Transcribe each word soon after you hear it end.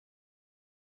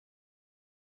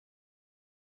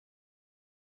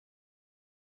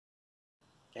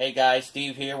Hey guys,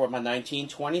 Steve here with my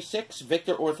 1926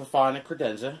 Victor orthophonic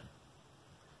Credenza.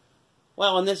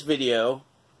 Well, in this video,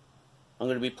 I'm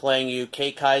going to be playing you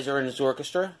Kyser and his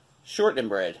orchestra, Shortening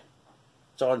Bread.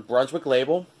 It's on Brunswick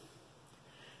label,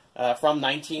 from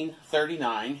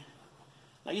 1939.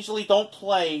 I usually don't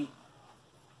play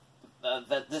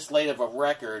this late of a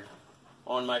record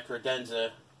on my Credenza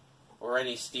or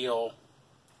any steel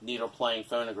needle playing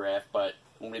phonograph, but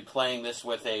I'm going to be playing this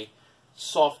with a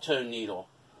soft tone needle.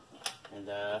 And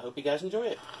I hope you guys enjoy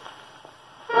it.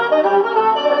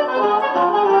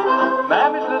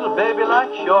 Mammy's little baby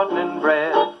likes shortening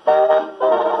bread.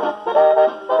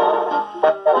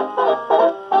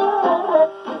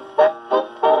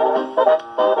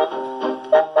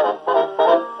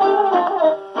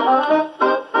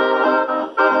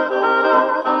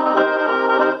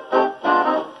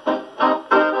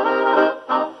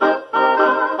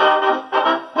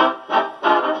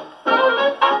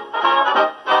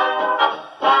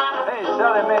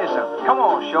 Come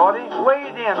on, Shorty,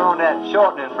 wade in on that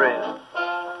shortening bread.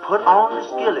 Put on the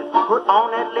skillet, put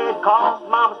on that lid, cause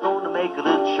Mama's gonna make a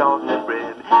little shortening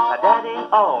bread. Now that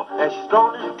ain't all that she's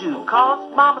gonna do, cause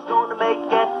Mama's gonna make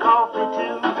that coffee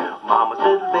too. Mama's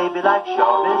little baby likes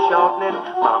shortening, shortening.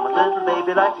 Mama's little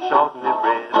baby likes shortening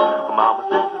bread.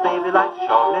 Mama's little baby likes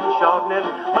shortening, shortening.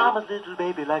 Mama's little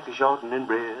baby likes shortening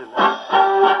bread.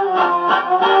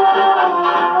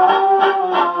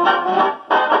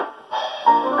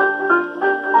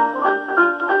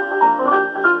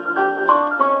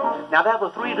 Now there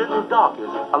were three little doggies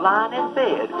lying in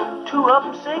bed, two of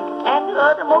them sick and the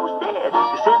other most dead.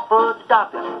 They sent for the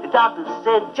doctor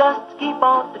said just keep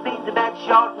on feeding that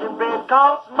shortening bread,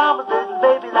 cause Mama's little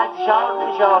baby likes to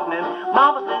shortening, shortening.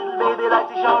 Mama's little baby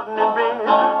likes to shortening bread.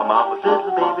 Mama's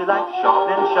little baby likes to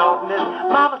shortening,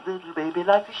 shortening. Mama's little baby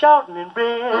likes to shortening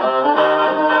bread.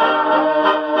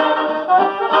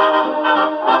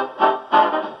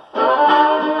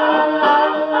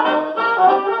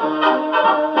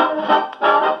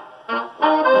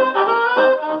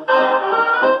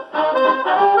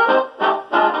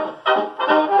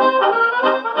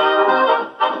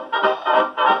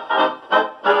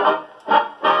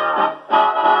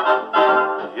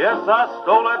 I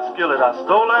stole that skillet, I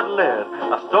stole that lid,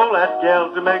 I stole that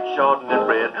gal to make shortening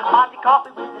bread. Auntie caught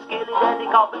me with the skillet and he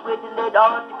caught me with the lid.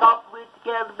 Auntie caught me with the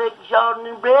gal to make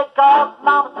shortening bread, cause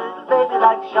Mama's little baby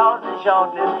likes shortening,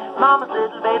 shortening. Mama's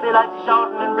little baby likes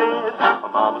shortening bread.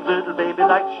 Mama's little baby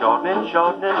likes shortening,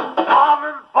 shortening. My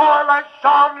little boy likes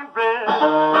shortening bread.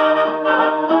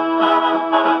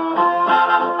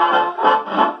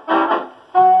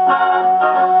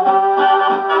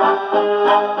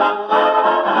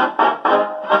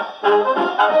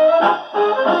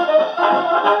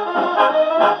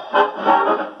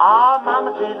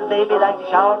 Mama's little baby likes to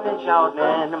shortening,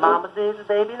 shortening. Mama's little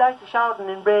baby likes to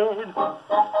shortening bread.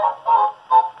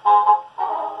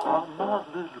 Mama's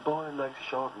little boy likes to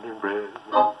shortening bread.